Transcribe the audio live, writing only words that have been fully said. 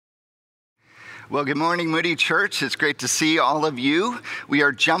Well, good morning, Moody Church. It's great to see all of you. We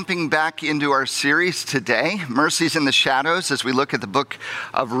are jumping back into our series today, Mercies in the Shadows, as we look at the book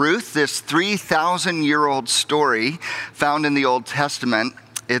of Ruth, this 3,000-year-old story found in the Old Testament.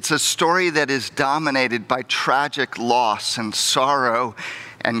 It's a story that is dominated by tragic loss and sorrow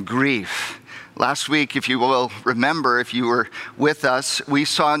and grief. Last week, if you will remember, if you were with us, we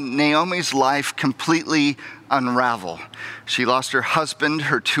saw Naomi's life completely unravel. She lost her husband,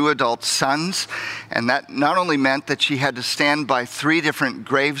 her 2 adult sons, and that not only meant that she had to stand by 3 different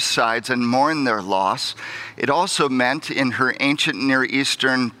gravesides and mourn their loss, it also meant in her ancient Near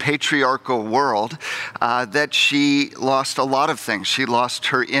Eastern patriarchal world that she lost a lot of things. She lost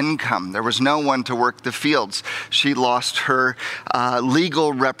her income. There was no one to work the fields. She lost her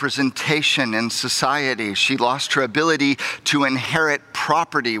legal representation in society. She lost her ability to inherit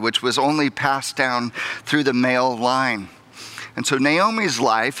property, which was only passed down through the male line. And so Naomi's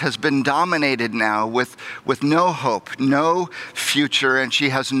life has been dominated now with no hope, no future, and she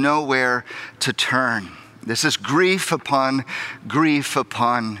has nowhere to turn. This is grief upon grief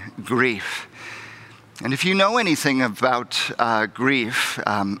upon grief. And if you know anything about grief,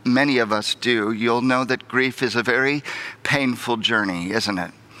 many of us do, you'll know that grief is a very painful journey, isn't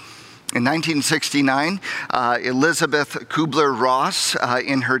it? In 1969, Elizabeth Kubler-Ross,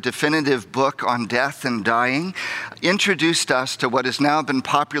 in her definitive book on death and dying, introduced us to what has now been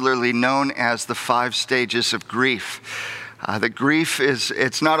popularly known as the 5 stages of grief. That grief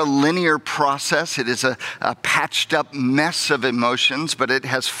it's not a linear process. It is a patched up mess of emotions, but it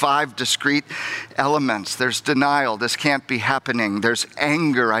has 5 discrete elements. There's denial, this can't be happening. There's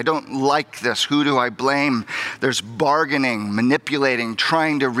anger, I don't like this, who do I blame? There's bargaining, manipulating,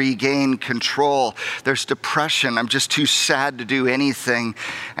 trying to regain control. There's depression, I'm just too sad to do anything.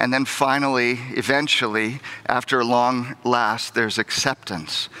 And then finally, eventually, after long last, there's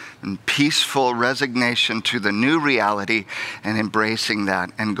acceptance and peaceful resignation to the new reality and embracing that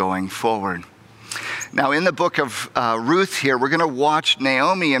and going forward. Now, in the book of Ruth here, we're going to watch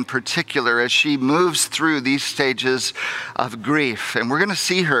Naomi in particular as she moves through these stages of grief. And we're going to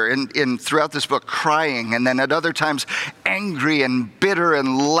see her in throughout this book crying, and then at other times angry and bitter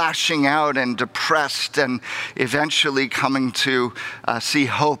and lashing out and depressed, and eventually coming to see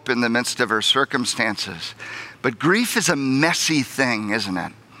hope in the midst of her circumstances. But grief is a messy thing, isn't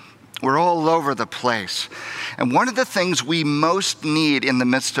it? We're all over the place. And one of the things we most need in the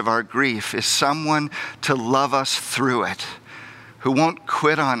midst of our grief is someone to love us through it, who won't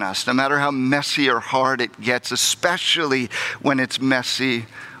quit on us, no matter how messy or hard it gets, especially when it's messy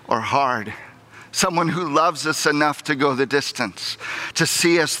or hard. Someone who loves us enough to go the distance, to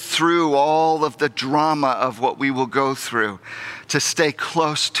see us through all of the drama of what we will go through, to stay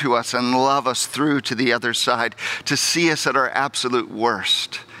close to us and love us through to the other side, to see us at our absolute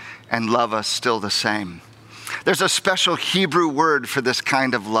worst and love us still the same. There's a special Hebrew word for this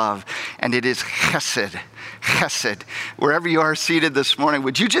kind of love, and it is chesed. Chesed. Wherever you are seated this morning,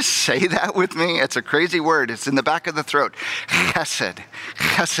 would you just say that with me? It's a crazy word. It's in the back of the throat. Chesed.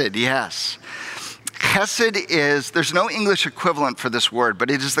 Chesed, yes. Chesed is, there's no English equivalent for this word, but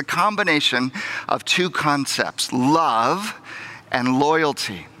it is the combination of 2 concepts, love and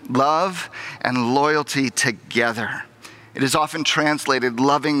loyalty. Love and loyalty together. It is often translated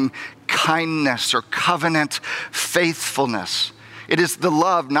loving kindness or covenant faithfulness. It is the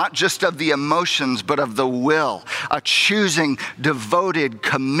love, not just of the emotions, but of the will, a choosing, devoted,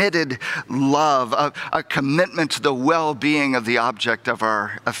 committed love, a commitment to the well-being of the object of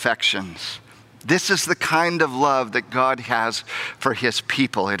our affections. This is the kind of love that God has for his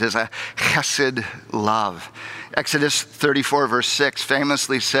people. It is a chesed love. Exodus 34 verse 6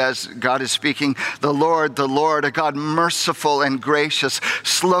 famously says, God is speaking, the Lord, a God merciful and gracious,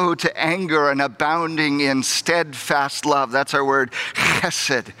 slow to anger and abounding in steadfast love. That's our word,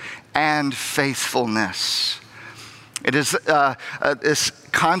 chesed, and faithfulness. It is this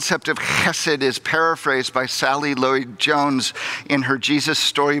concept of chesed is paraphrased by Sally Lloyd-Jones in her Jesus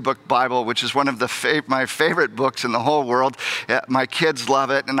Storybook Bible, which is one of my favorite books in the whole world. My kids love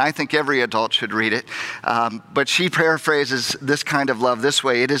it, and I think every adult should read it. But she paraphrases this kind of love this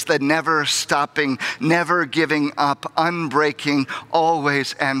way. It is the never stopping, never giving up, unbreaking,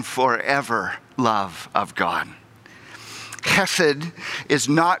 always and forever love of God. Chesed is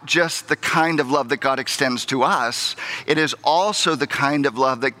not just the kind of love that God extends to us, it is also the kind of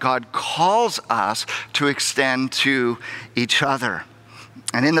love that God calls us to extend to each other.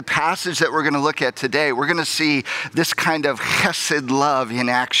 And in the passage that we're going to look at today, we're going to see this kind of chesed love in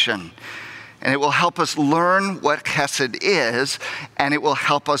action. And it will help us learn what chesed is, and it will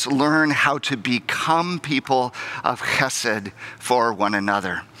help us learn how to become people of chesed for one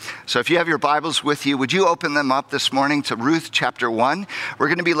another. So if you have your Bibles with you, would you open them up this morning to Ruth chapter 1? We're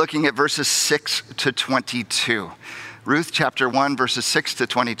going to be looking at verses 6 to 22. Ruth chapter 1, verses 6 to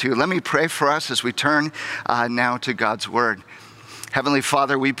 22. Let me pray for us as we turn now to God's word. Heavenly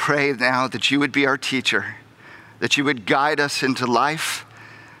Father, we pray now that you would be our teacher, that you would guide us into life,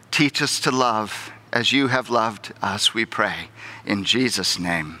 teach us to love as you have loved us, we pray. In Jesus'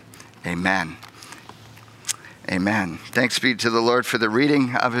 name, amen. Amen. Thanks be to the Lord for the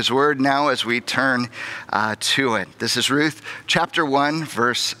reading of his word now as we turn to it. This is Ruth chapter 1,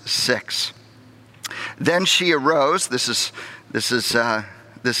 verse 6. Then she arose, this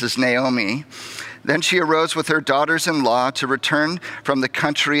is Naomi. Then she arose with her daughters-in-law to return from the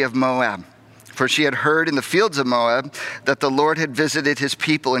country of Moab. For she had heard in the fields of Moab that the Lord had visited his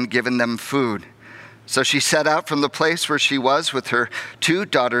people and given them food. So she set out from the place where she was with her 2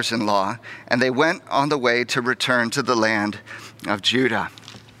 daughters-in-law, and they went on the way to return to the land of Judah.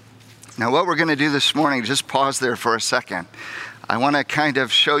 Now, what we're going to do this morning, just pause there for a second. I want to kind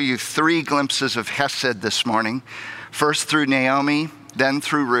of show you 3 glimpses of Hesed this morning. First through Naomi, then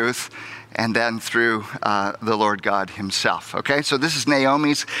through Ruth, and then through the Lord God himself. Okay, so this is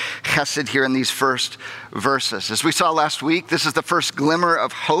Naomi's Hesed here in these first verses. As we saw last week, this is the first glimmer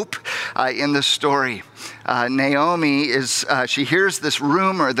of hope in the story. Naomi she hears this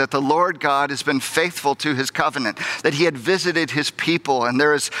rumor that the Lord God has been faithful to his covenant, that he had visited his people, and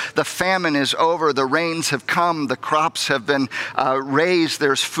the famine is over, the rains have come, the crops have been raised,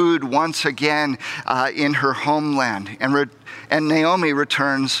 there's food once again in her homeland. And Naomi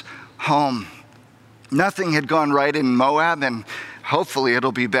returns home. Nothing had gone right in Moab, and hopefully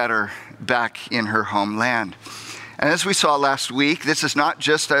it'll be better back in her homeland. And as we saw last week, this is not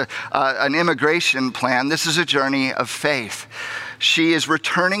just an immigration plan, this is a journey of faith. She is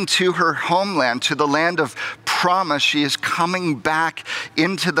returning to her homeland, to the land of promise. She is coming back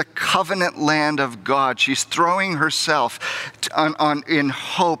into the covenant land of God. She's throwing herself in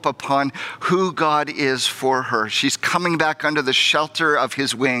hope upon who God is for her. She's coming back under the shelter of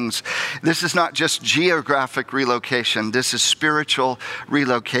his wings. This is not just geographic relocation. This is spiritual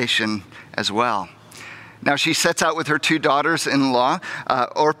relocation as well. Now, she sets out with her 2 daughters-in-law,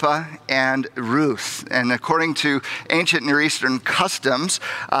 Orpah and Ruth. And according to ancient Near Eastern customs,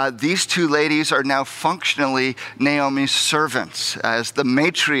 these 2 ladies are now functionally Naomi's servants. As the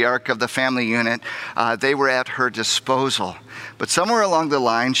matriarch of the family unit, they were at her disposal. But somewhere along the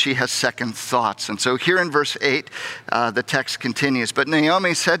line, she has second thoughts. And so here in verse 8, the text continues. But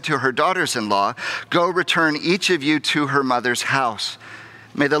Naomi said to her daughters-in-law, "Go return each of you to her mother's house.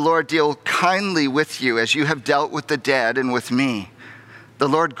 May the Lord deal kindly with you as you have dealt with the dead and with me. The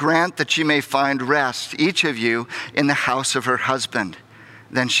Lord grant that you may find rest, each of you, in the house of her husband."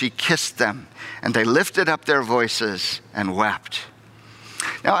 Then she kissed them, and they lifted up their voices and wept.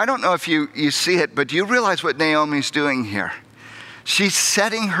 Now, I don't know if you see it, but do you realize what Naomi's doing here? She's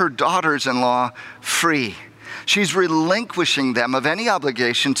setting her daughters-in-law free. She's relinquishing them of any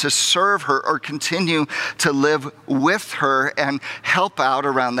obligation to serve her or continue to live with her and help out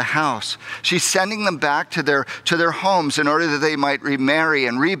around the house. She's sending them back to their homes in order that they might remarry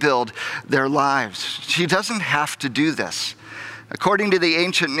and rebuild their lives. She doesn't have to do this. According to the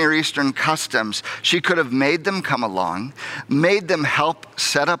ancient Near Eastern customs, she could have made them come along, made them help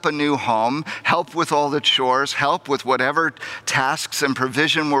set up a new home, help with all the chores, help with whatever tasks and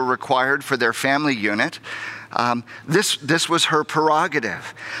provision were required for their family unit. This was her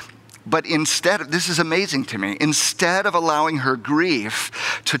prerogative. But instead, this is amazing to me, instead of allowing her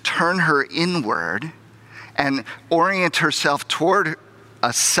grief to turn her inward and orient herself toward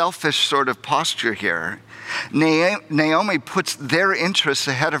a selfish sort of posture here, Naomi puts their interests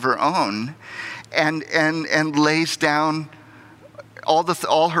ahead of her own and lays down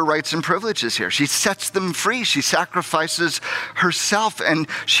all her rights and privileges here. She sets them free. She sacrifices herself, and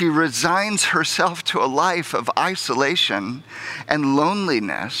she resigns herself to a life of isolation and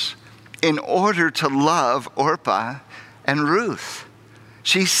loneliness in order to love Orpah and Ruth.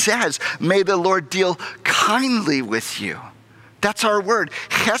 She says, "May the Lord deal kindly with you." That's our word,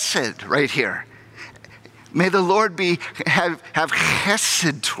 chesed, right here. May the Lord have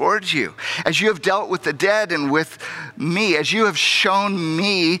chesed towards you. As you have dealt with the dead and with me, as you have shown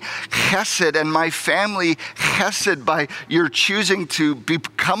me chesed and my family chesed by your choosing to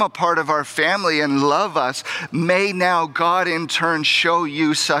become a part of our family and love us, may now God in turn show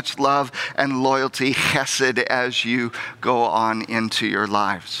you such love and loyalty, chesed, as you go on into your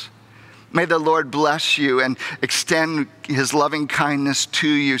lives. May the Lord bless you and extend his loving kindness to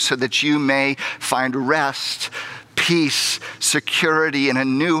you so that you may find rest, peace, security, and a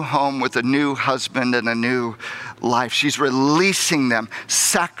new home with a new husband and a new life. She's releasing them,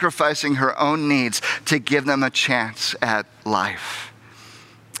 sacrificing her own needs to give them a chance at life.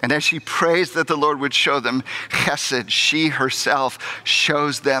 And as she prays that the Lord would show them chesed, she herself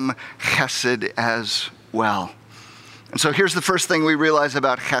shows them chesed as well. And so here's the first thing we realize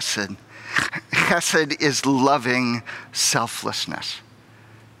about chesed. Chesed is loving selflessness.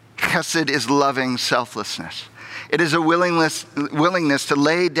 Chesed is loving selflessness. It is a willingness to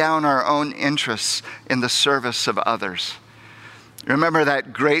lay down our own interests in the service of others. Remember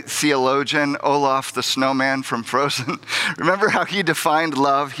that great theologian, Olaf the Snowman from Frozen? Remember how he defined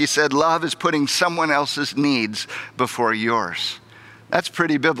love? He said, love is putting someone else's needs before yours. That's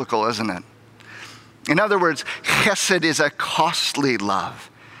pretty biblical, isn't it? In other words, chesed is a costly love.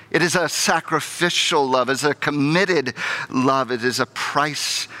 It is a sacrificial love. It's a committed love. It is a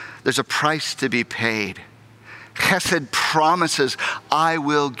price. There's a price to be paid. Chesed promises, I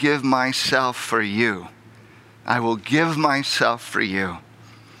will give myself for you. I will give myself for you.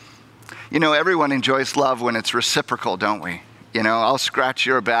 You know, everyone enjoys love when it's reciprocal, don't we? You know, I'll scratch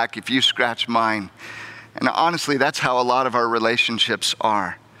your back if you scratch mine. And honestly, that's how a lot of our relationships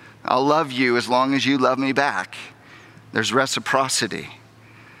are. I'll love you as long as you love me back. There's reciprocity.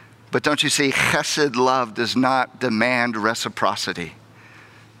 But don't you see, chesed love does not demand reciprocity.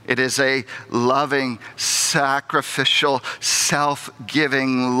 It is a loving, sacrificial,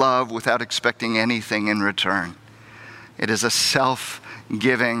 self-giving love without expecting anything in return. It is a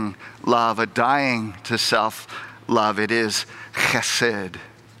self-giving love, a dying to self love. It is chesed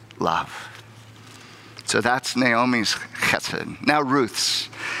love. So that's Naomi's chesed. Now Ruth's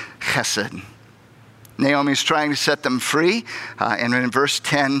chesed. Naomi's trying to set them free, and in verse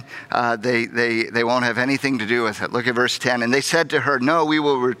 10, they won't have anything to do with it. Look at verse 10. And they said to her, no, we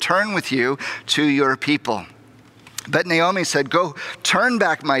will return with you to your people. But Naomi said, go, turn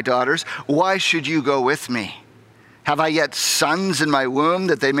back, my daughters. Why should you go with me? Have I yet sons in my womb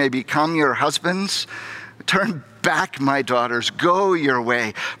that they may become your husbands? Turn back, my daughters, go your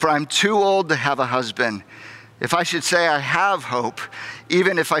way, for I'm too old to have a husband. If I should say I have hope,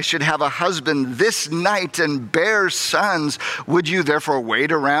 even if I should have a husband this night and bear sons, would you therefore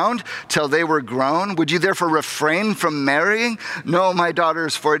wait around till they were grown? Would you therefore refrain from marrying? No, my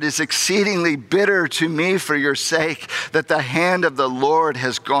daughters, for it is exceedingly bitter to me for your sake that the hand of the Lord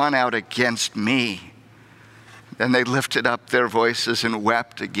has gone out against me. Then they lifted up their voices and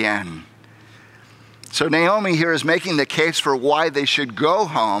wept again. So Naomi here is making the case for why they should go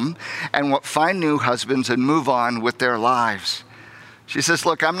home and find new husbands and move on with their lives. She says,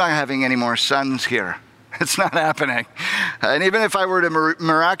 look, I'm not having any more sons here. It's not happening. And even if I were to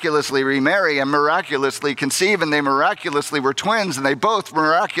miraculously remarry and miraculously conceive, and they miraculously were twins, and they both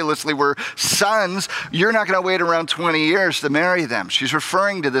miraculously were sons, you're not going to wait around 20 years to marry them. She's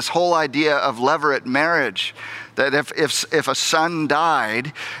referring to this whole idea of levirate marriage. That if a son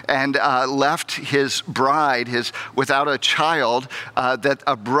died and left his bride without a child, that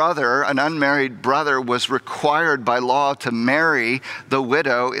a brother, an unmarried brother, was required by law to marry the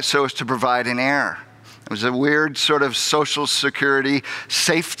widow so as to provide an heir. It was a weird sort of social security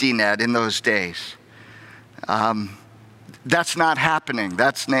safety net in those days. That's not happening.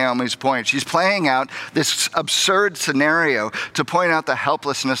 That's Naomi's point. She's playing out this absurd scenario to point out the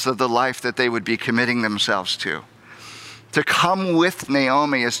helplessness of the life that they would be committing themselves to. To come with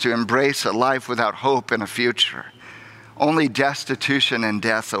Naomi is to embrace a life without hope and a future. Only destitution and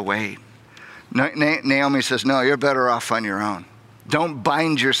death await. Naomi says, no, you're better off on your own. Don't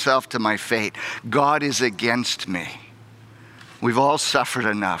bind yourself to my fate. God is against me. We've all suffered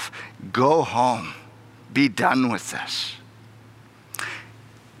enough. Go home. Be done with this.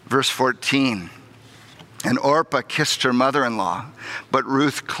 Verse 14. And Orpah kissed her mother-in-law, but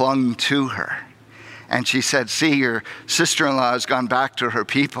Ruth clung to her. And she said, see, your sister-in-law has gone back to her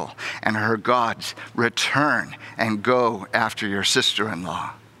people and her gods. Return and go after your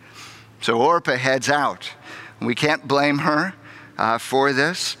sister-in-law. So Orpah heads out. We can't blame her for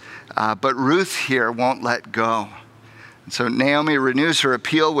this, but Ruth here won't let go. And so Naomi renews her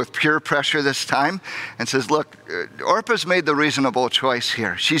appeal with pure pressure this time and says, look, Orpah's made the reasonable choice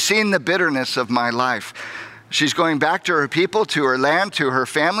here. She's seen the bitterness of my life. She's going back to her people, to her land, to her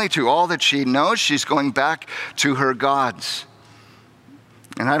family, to all that she knows. She's going back to her gods.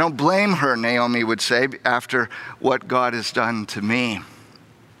 And I don't blame her, Naomi would say, after what God has done to me.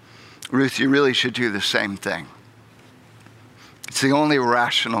 Ruth, you really should do the same thing. It's the only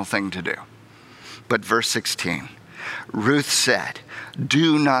rational thing to do. But verse 16, Ruth said,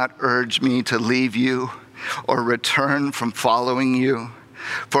 do not urge me to leave you or return from following you.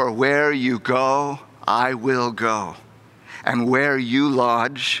 For where you go, I will go. And where you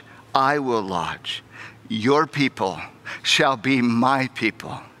lodge, I will lodge. Your people shall be my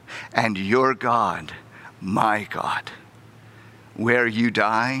people, and your God, my God. Where you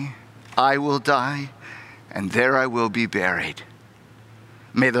die, I will die, and there I will be buried.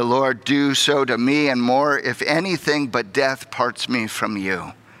 May the Lord do so to me and more, if anything but death parts me from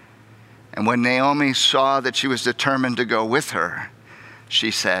you. And when Naomi saw that she was determined to go with her,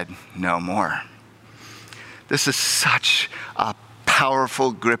 she said no more. This is such a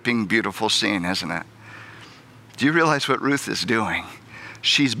powerful, gripping, beautiful scene, isn't it? Do you realize what Ruth is doing?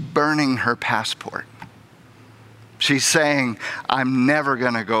 She's burning her passport. She's saying, I'm never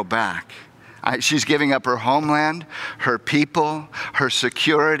going to go back. She's giving up her homeland, her people, her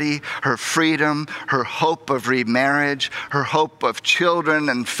security, her freedom, her hope of remarriage, her hope of children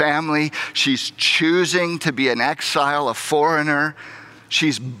and family. She's choosing to be an exile, a foreigner.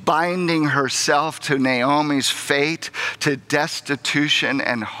 She's binding herself to Naomi's fate, to destitution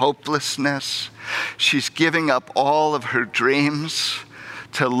and hopelessness. She's giving up all of her dreams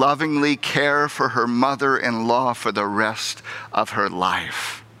to lovingly care for her mother-in-law for the rest of her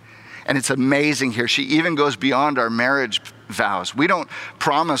life. And it's amazing here. She even goes beyond our marriage vows. We don't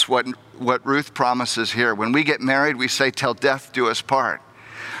promise what Ruth promises here. When we get married, we say, till death do us part.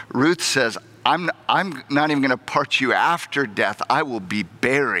 Ruth says, I'm not even going to part you after death. I will be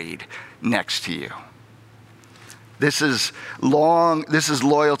buried next to you. This is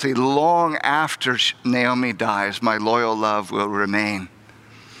loyalty. Long after Naomi dies, my loyal love will remain.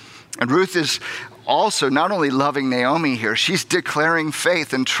 And Ruth is also not only loving Naomi here, she's declaring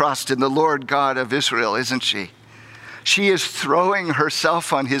faith and trust in the Lord God of Israel, isn't she? She is throwing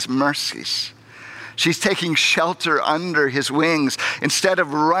herself on his mercies. She's taking shelter under his wings. Instead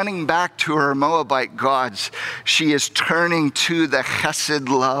of running back to her Moabite gods, she is turning to the chesed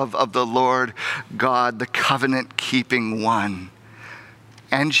love of the Lord God, the covenant-keeping one.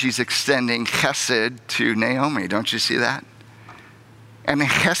 And she's extending chesed to Naomi. Don't you see that? And the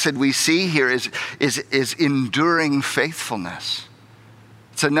chesed we see here is enduring faithfulness.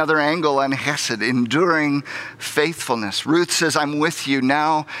 It's another angle on chesed, enduring faithfulness. Ruth says, I'm with you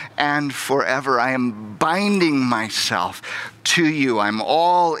now and forever. I am binding myself to you. I'm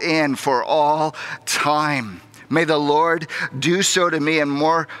all in for all time. May the Lord do so to me and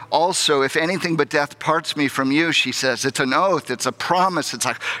more also, if anything but death parts me from you, she says. It's an oath, it's a promise, it's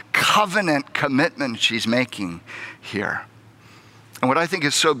a covenant commitment she's making here. And what I think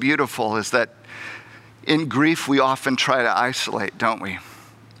is so beautiful is that in grief, we often try to isolate, don't we?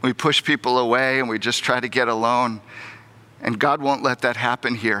 We push people away and we just try to get alone. And God won't let that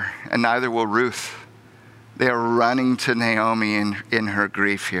happen here, and neither will Ruth. They are running to Naomi in her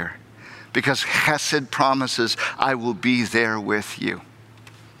grief here. Because chesed promises, I will be there with you.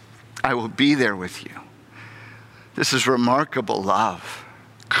 I will be there with you. This is remarkable love,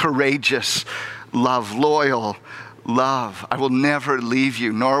 courageous love, loyal love. I will never leave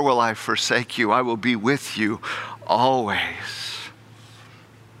you, nor will I forsake you. I will be with you always.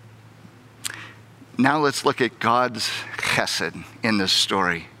 Now let's look at God's chesed in this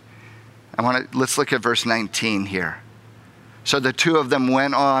story. Let's look at verse 19 here. So the two of them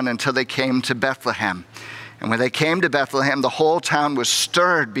went on until they came to Bethlehem. And when they came to Bethlehem, the whole town was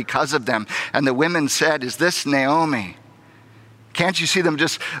stirred because of them. And the women said, is this Naomi? Can't you see them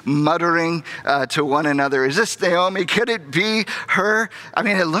just muttering to one another? Is this Naomi? Could it be her? I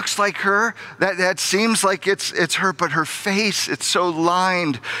mean, it looks like her. That seems like it's her, but her face, it's so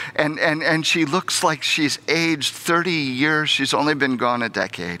lined. And she looks like she's aged 30 years. She's only been gone a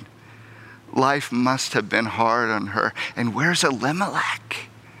decade. Life must have been hard on her. And where's Elimelech?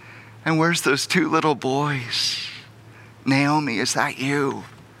 And where's those two little boys? Naomi, is that you?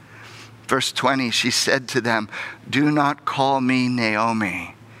 Verse 20, she said to them, do not call me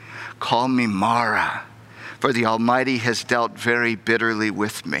Naomi, call me Mara, for the Almighty has dealt very bitterly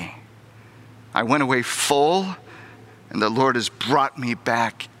with me. I went away full, and the Lord has brought me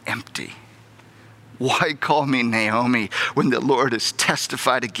back empty. Why call me Naomi when the Lord has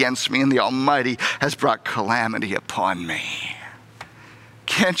testified against me and the Almighty has brought calamity upon me?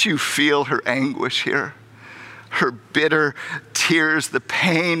 Can't you feel her anguish here? Her bitter tears, the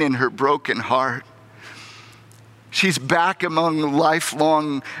pain in her broken heart. She's back among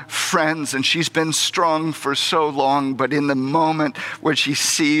lifelong friends, and she's been strong for so long, but in the moment where she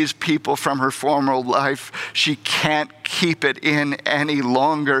sees people from her former life, she can't keep it in any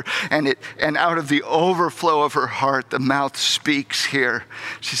longer. And out of the overflow of her heart, the mouth speaks here.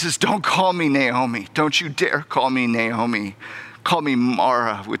 She says, don't call me Naomi. Don't you dare call me Naomi. Call me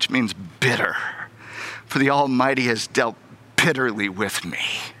Mara, which means bitter. For the Almighty has dealt bitterly with me.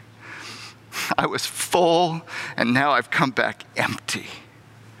 I was full, and now I've come back empty.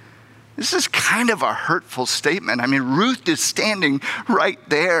 This is kind of a hurtful statement. I mean, Ruth is standing right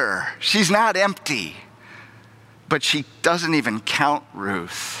there. She's not empty, but she doesn't even count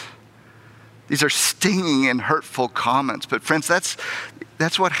Ruth. These are stinging and hurtful comments. But friends, that's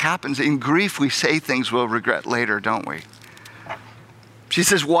what happens. In grief, we say things we'll regret later, don't we? She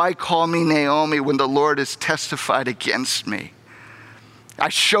says, why call me Naomi when the Lord has testified against me? I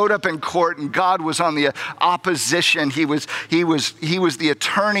showed up in court and God was on the opposition. He was the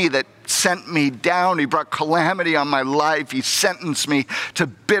attorney that sent me down. He brought calamity on my life. He sentenced me to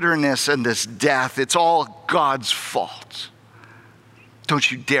bitterness and this death. It's all God's fault. Don't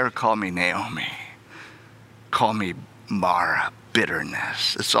you dare call me Naomi. Call me Mara,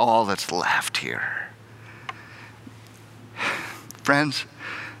 bitterness. It's all that's left here. Friends,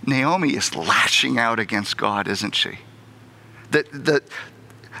 Naomi is lashing out against God, isn't she?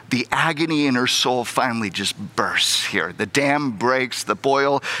 The agony in her soul finally just bursts here. The dam breaks, the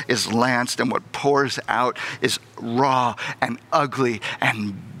boil is lanced, and what pours out is raw and ugly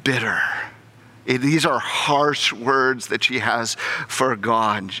and bitter. These are harsh words that she has for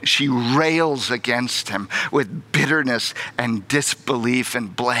God. She rails against him with bitterness and disbelief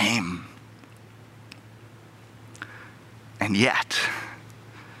and blame. And yet,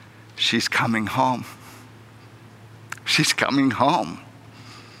 she's coming home. She's coming home.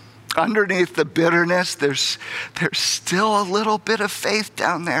 Underneath the bitterness, there's still a little bit of faith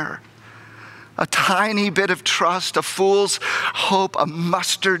down there. A tiny bit of trust, a fool's hope, a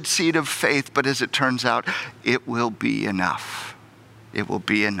mustard seed of faith. But as it turns out, it will be enough. It will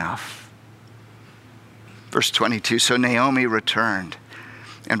be enough. Verse 22, so Naomi returned,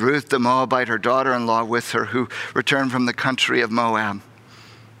 and Ruth the Moabite, her daughter-in-law, with her, who returned from the country of Moab.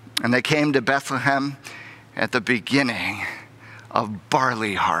 And they came to Bethlehem at the beginning of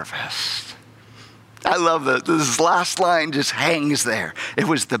barley harvest. I love that. This last line just hangs there. It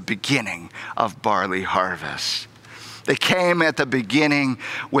was the beginning of barley harvest. They came at the beginning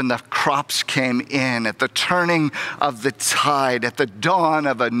when the crops came in, at the turning of the tide, at the dawn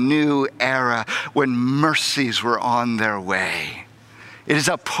of a new era, when mercies were on their way. It is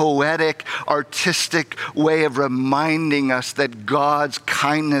a poetic, artistic way of reminding us that God's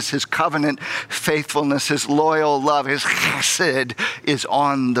kindness, his covenant faithfulness, his loyal love, his chesed is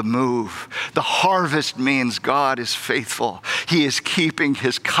on the move. The harvest means God is faithful. He is keeping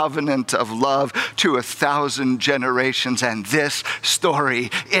his covenant of love to 1,000 generations, and this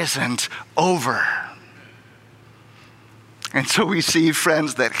story isn't over. And so we see,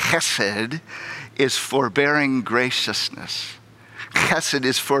 friends, that chesed is forbearing graciousness. Chesed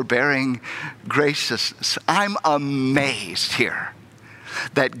is forbearing graciousness. I'm amazed here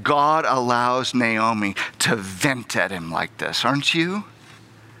that God allows Naomi to vent at him like this, aren't you?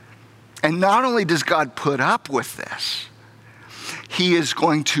 And not only does God put up with this, he is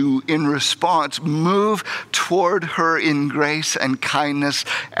going to, in response, move toward her in grace and kindness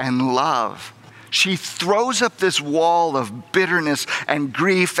and love. She throws up this wall of bitterness and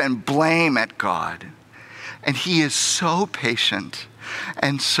grief and blame at God. And he is so patient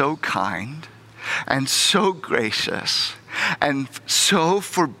and so kind and so gracious and so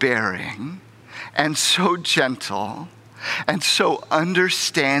forbearing and so gentle and so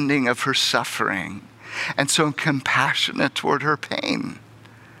understanding of her suffering and so compassionate toward her pain.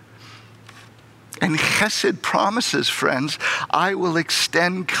 And chesed promises, friends, I will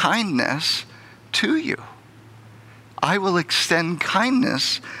extend kindness to you. I will extend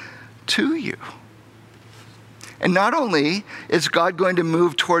kindness to you. And not only is God going to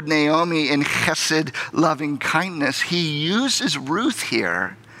move toward Naomi in chesed, loving kindness, he uses Ruth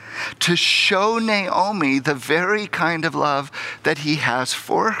here to show Naomi the very kind of love that he has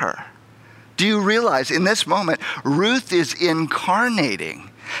for her. Do you realize in this moment, Ruth is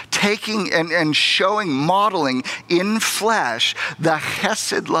incarnating, taking and showing, modeling in flesh the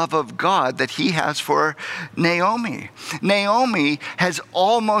chesed love of God that he has for Naomi. Naomi has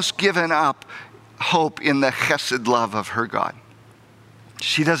almost given up hope in the chesed love of her God.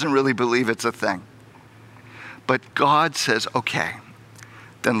 She doesn't really believe it's a thing. But God says, okay,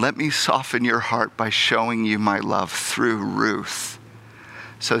 then let me soften your heart by showing you my love through Ruth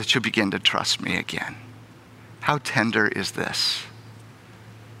so that you'll begin to trust me again. How tender is this?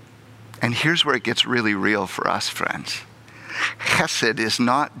 And here's where it gets really real for us, friends. Chesed is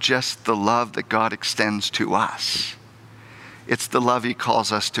not just the love that God extends to us. It's the love he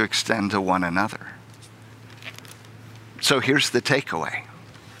calls us to extend to one another. So here's the takeaway.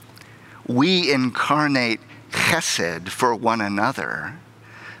 We incarnate chesed for one another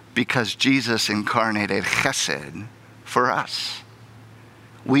because Jesus incarnated chesed for us.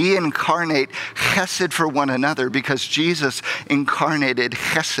 We incarnate chesed for one another because Jesus incarnated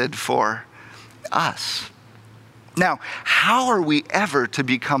chesed for us. Now, how are we ever to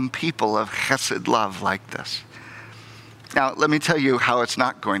become people of chesed love like this? Now, let me tell you how it's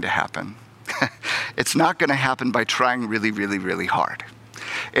not going to happen. It's not going to happen by trying really, really, really hard.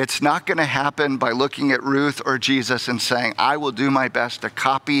 It's not going to happen by looking at Ruth or Jesus and saying, I will do my best to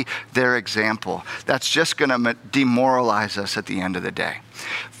copy their example. That's just going to demoralize us at the end of the day.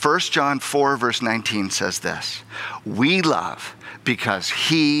 1 John 4, verse 19 says this, we love because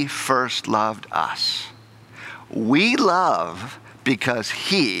he first loved us. We love because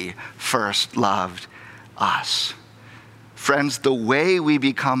he first loved us. Friends, the way we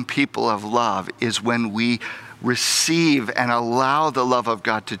become people of love is when we receive and allow the love of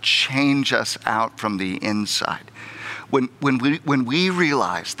God to change us out from the inside. When we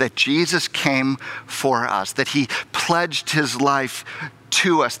realize that Jesus came for us, that he pledged his life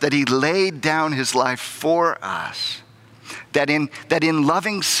to us, that he laid down his life for us, that in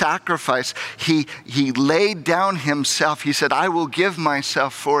loving sacrifice, he laid down himself. He said, I will give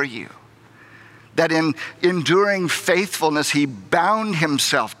myself for you. That in enduring faithfulness, he bound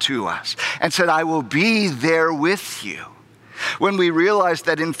himself to us and said, I will be there with you. When we realize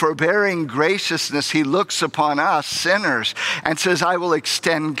that in forbearing graciousness, he looks upon us sinners and says, I will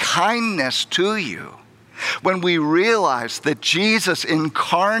extend kindness to you. When we realize that Jesus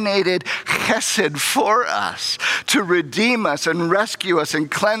incarnated chesed for us to redeem us and rescue us and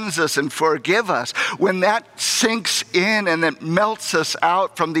cleanse us and forgive us, when that sinks in and it melts us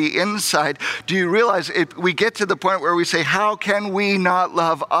out from the inside, do you realize we get to the point where we say, how can we not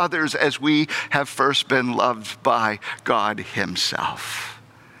love others as we have first been loved by God himself?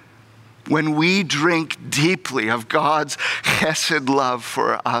 When we drink deeply of God's chesed love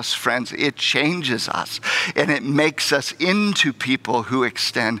for us, friends, it changes us and it makes us into people who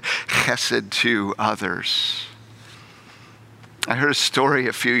extend chesed to others. I heard a story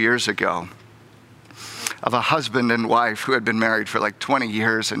a few years ago of a husband and wife who had been married for like 20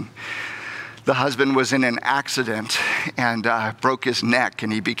 years, and the husband was in an accident and broke his neck,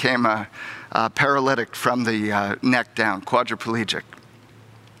 and he became a paralytic from the neck down, quadriplegic.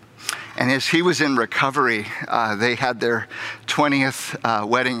 And as he was in recovery, they had their 20th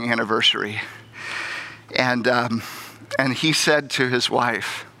wedding anniversary. And he said to his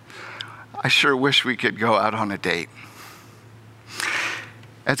wife, I sure wish we could go out on a date.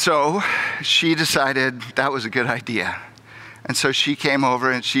 And so she decided that was a good idea. And so she came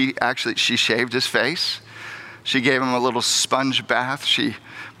over and she shaved his face. She gave him a little sponge bath. She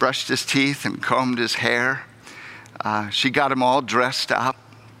brushed his teeth and combed his hair. She got him all dressed up,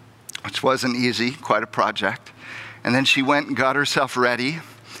 which wasn't easy, quite a project. And then she went and got herself ready.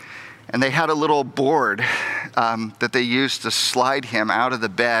 And they had a little board that they used to slide him out of the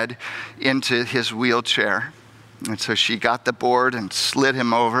bed into his wheelchair. And so she got the board and slid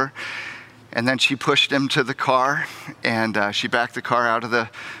him over. And then she pushed him to the car. And she backed the car out of the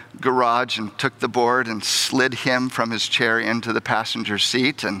garage and took the board and slid him from his chair into the passenger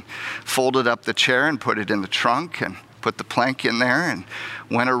seat and folded up the chair and put it in the trunk and put the plank in there and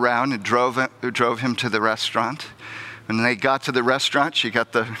went around and drove him to the restaurant. When they got to the restaurant, she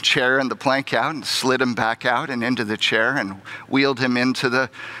got the chair and the plank out and slid him back out and into the chair and wheeled him into the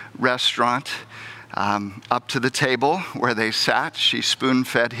restaurant, up to the table where they sat. She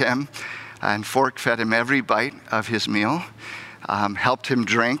spoon-fed him and fork-fed him every bite of his meal, helped him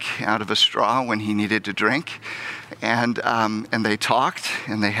drink out of a straw when he needed to drink. And they talked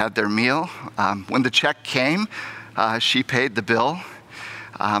and they had their meal. When the check came, she paid the bill,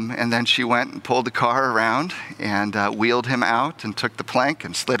 and then she went and pulled the car around and wheeled him out and took the plank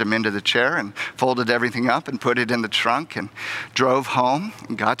and slid him into the chair and folded everything up and put it in the trunk and drove home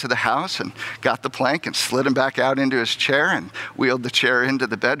and got to the house and got the plank and slid him back out into his chair and wheeled the chair into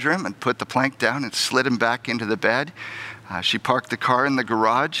the bedroom and put the plank down and slid him back into the bed. She parked the car in the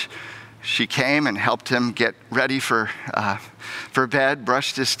garage. She came and helped him get ready for bed,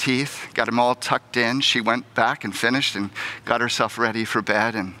 brushed his teeth, got him all tucked in. She went back and finished and got herself ready for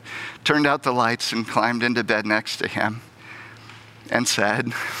bed and turned out the lights and climbed into bed next to him and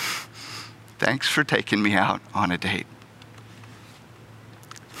said, "Thanks for taking me out on a date."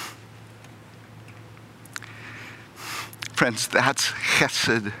 Friends, that's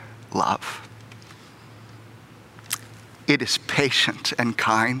chesed love. It is patient and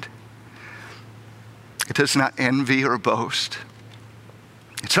kind. It does not envy or boast.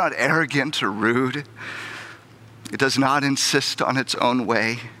 It's not arrogant or rude. It does not insist on its own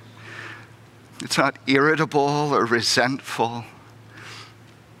way. It's not irritable or resentful.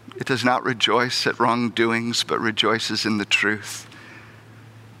 It does not rejoice at wrongdoings, but rejoices in the truth.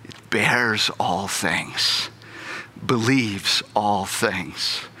 bears all things, believes all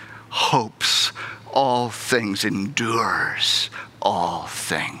things, hopes all things, endures all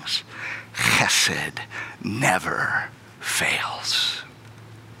things. Chesed never fails.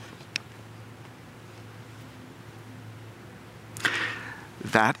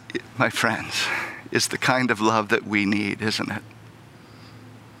 That, my friends, is the kind of love that we need, isn't it?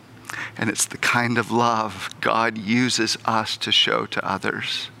 And it's the kind of love God uses us to show to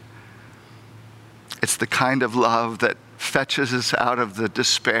others. It's the kind of love that fetches us out of the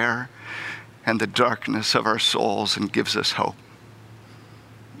despair and the darkness of our souls and gives us hope.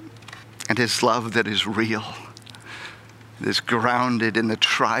 And His love that is real, that is grounded in the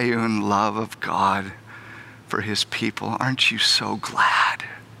triune love of God for His people. Aren't you so glad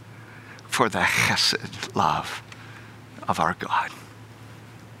for the chesed love of our God?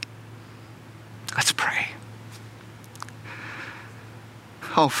 Let's pray.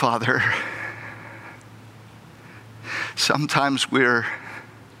 Oh, Father, sometimes we're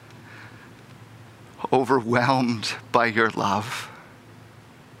overwhelmed by your love,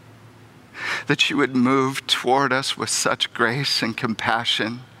 that you would move toward us with such grace and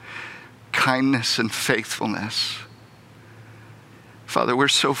compassion, kindness and faithfulness. Father, we're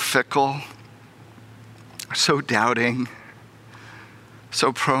so fickle, so doubting,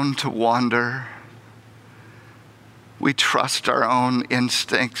 so prone to wander. We trust our own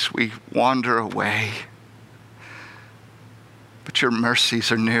instincts. We wander away. But your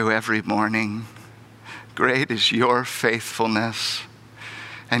mercies are new every morning. Great is your faithfulness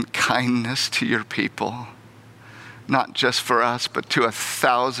and kindness to your people, not just for us, but to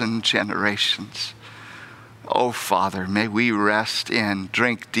 1,000 generations. Oh, Father, may we rest in,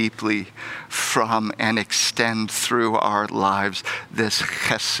 drink deeply from, and extend through our lives this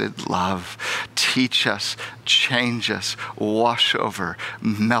chesed love. Teach us, change us, wash over,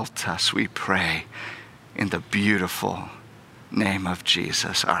 melt us, we pray, in the beautiful name of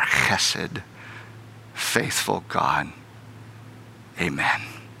Jesus, our chesed, faithful God. Amen.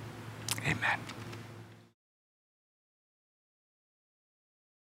 Amen.